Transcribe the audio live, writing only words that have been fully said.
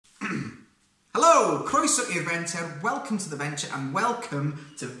Hello, croeso i'r Fenter, welcome to the Venture and welcome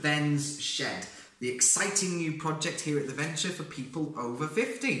to Ven'S Shed, the exciting new project here at the Venture for people over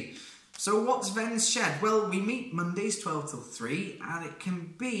 50. So what's Ven'S Shed? Well, we meet Mondays 12 till 3 and it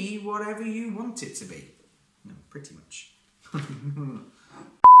can be whatever you want it to be. No, pretty much.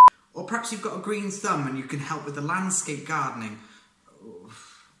 Or perhaps you've got a green thumb and you can help with the landscape gardening.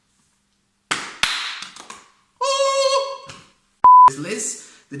 Liz,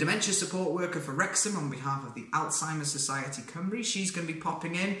 the dementia support worker for Wrexham on behalf of the Alzheimer's Society Cymru. She's going to be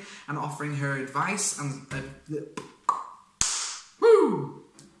popping in and offering her advice and... Woo!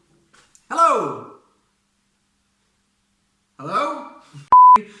 Hello! Hello?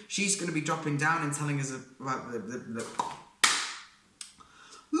 She's going to be dropping down and telling us about the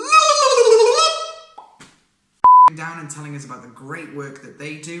great work that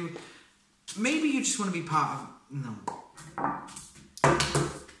they do. Maybe you just want to be part of... No.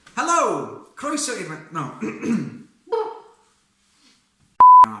 Hello! Croeso i'r... No.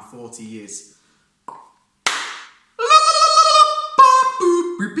 40 years.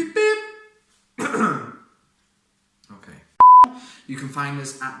 Okay. You can find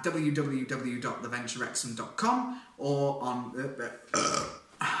us at www.theventurewrexham.com or on...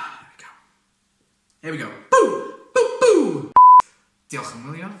 Here we go. Boo! Boo! Boo! Diolch yn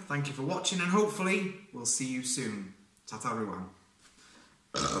fawr. Thank you for watching and hopefully we'll see you soon. Ta-ta everyone.